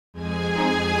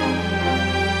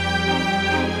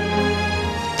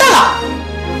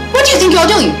do you think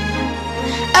you're doing?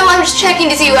 Oh, I'm just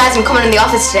checking to see who hasn't come in the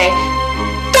office today.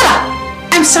 Dada!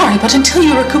 I'm sorry, but until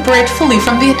you recuperate fully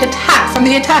from the attack from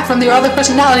your other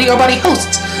personality or body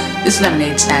hosts, this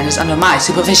lemonade stand is under my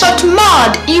supervision. But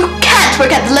Maud, you can't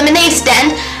work at the lemonade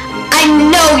stand. I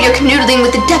know you're canoodling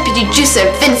with the deputy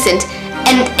juicer, Vincent,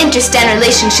 and interstand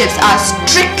relationships are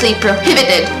strictly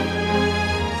prohibited.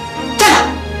 Dada!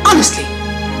 Honestly,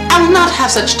 I will not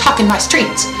have such talk in my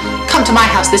streets. Come to my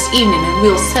house this evening and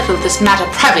we'll settle this matter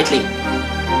privately.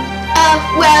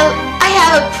 Well, I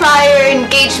have a prior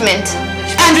engagement.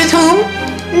 And with whom?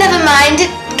 Never mind, it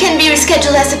can be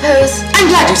rescheduled, I suppose. I'm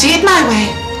glad you see it my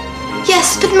way.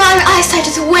 Yes, but my eyesight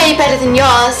is way better than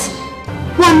yours.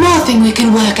 One more thing we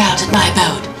can work out at my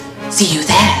abode. See you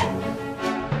there.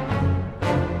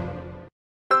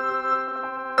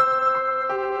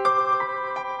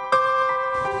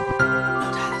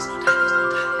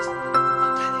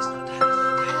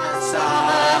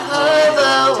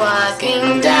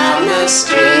 Walking down the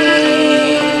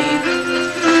street,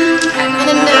 and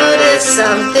I noticed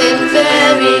something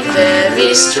very,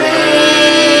 very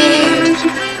strange.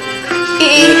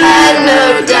 He had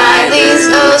no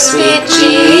dialies, oh sweet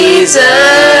Jesus.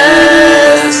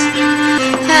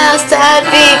 How sad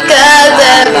because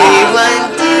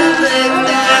everyone did look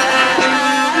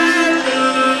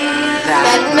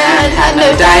that man had no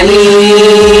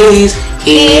Dialies.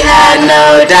 He had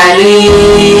no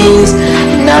dialies.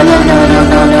 No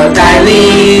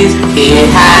dialies. He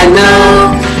had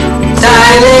no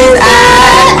dialies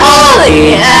at all.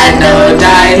 He had no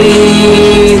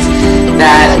dialies.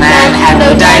 That man had no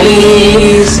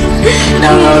dialies.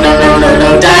 No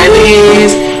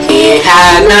dialies. He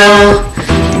had no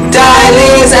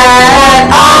dialies at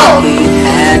all. He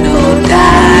had no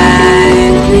dialies.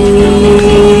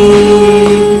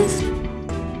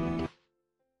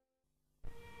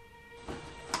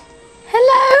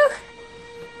 Hello?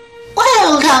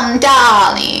 Welcome,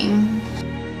 darling.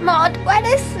 Maud, why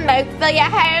does smoke fill your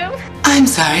home? I'm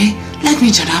sorry. Let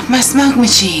me turn off my smoke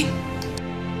machine.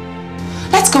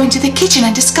 Let's go into the kitchen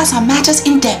and discuss our matters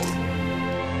in depth.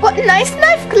 What a nice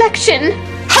knife collection!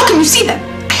 How can you see them?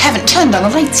 I haven't turned on the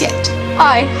lights yet.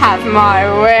 I have my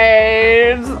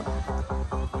ways.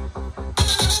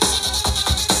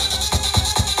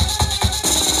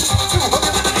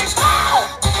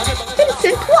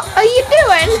 Vincent, what are you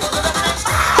doing?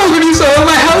 How can you sell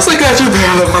my house like that, you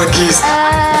pair of monkeys?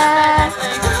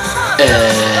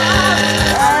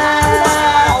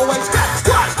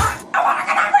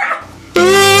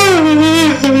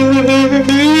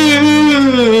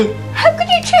 How could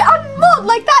you cheat on Maud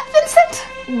like that, Vincent?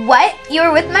 What? You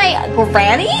were with my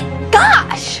granny?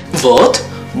 Gosh! What?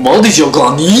 Maud is your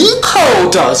granny? How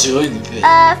old are you?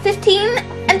 15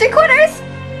 3/4.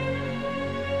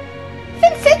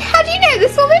 Vincent, how do you know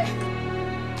this woman?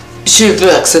 She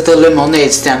works at the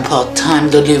lemonade stand part-time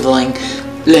delivering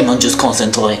lemon juice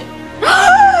concentrate.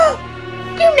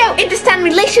 You know interstand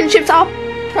relationships are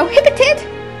prohibited.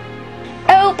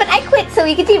 Oh, but I quit so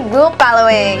we could do rule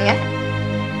following.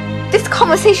 This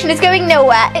conversation is going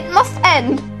nowhere. It must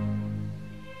end.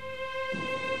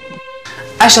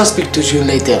 I shall speak to you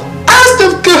later. Oh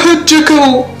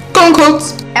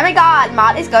my god,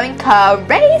 Maud is going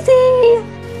crazy.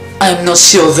 I'm not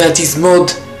sure that is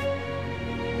Maud.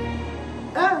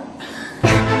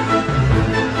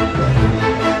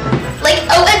 Like,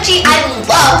 OMG, I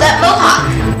love that mohawk.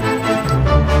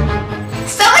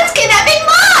 Someone's kidnapping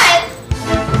Maud!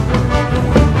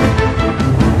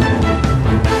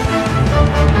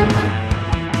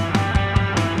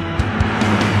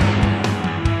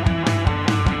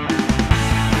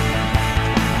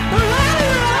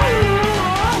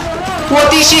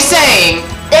 What is she saying?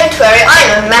 Don't worry,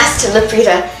 I'm a master lip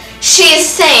reader. She is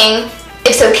saying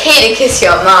it's okay to kiss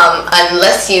your mom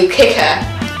unless you kick her.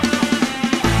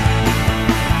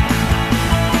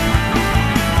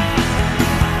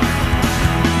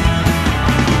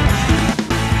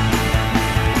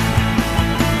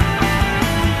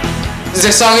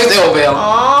 The song is over.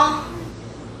 Aww.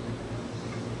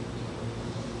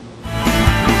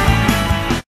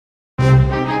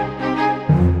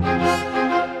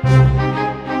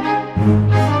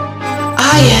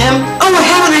 Oh, I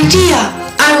have an idea.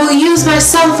 I will use my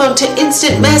cell phone to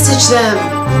instant message them.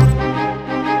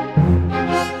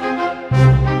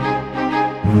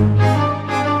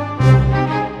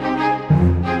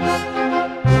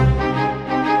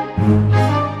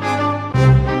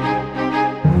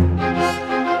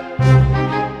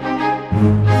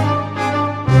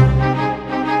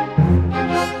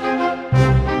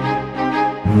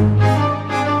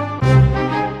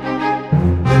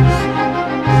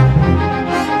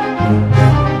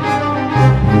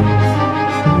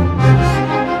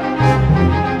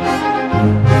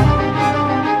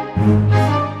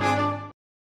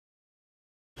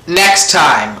 next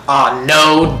time on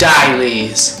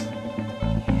NoDialies.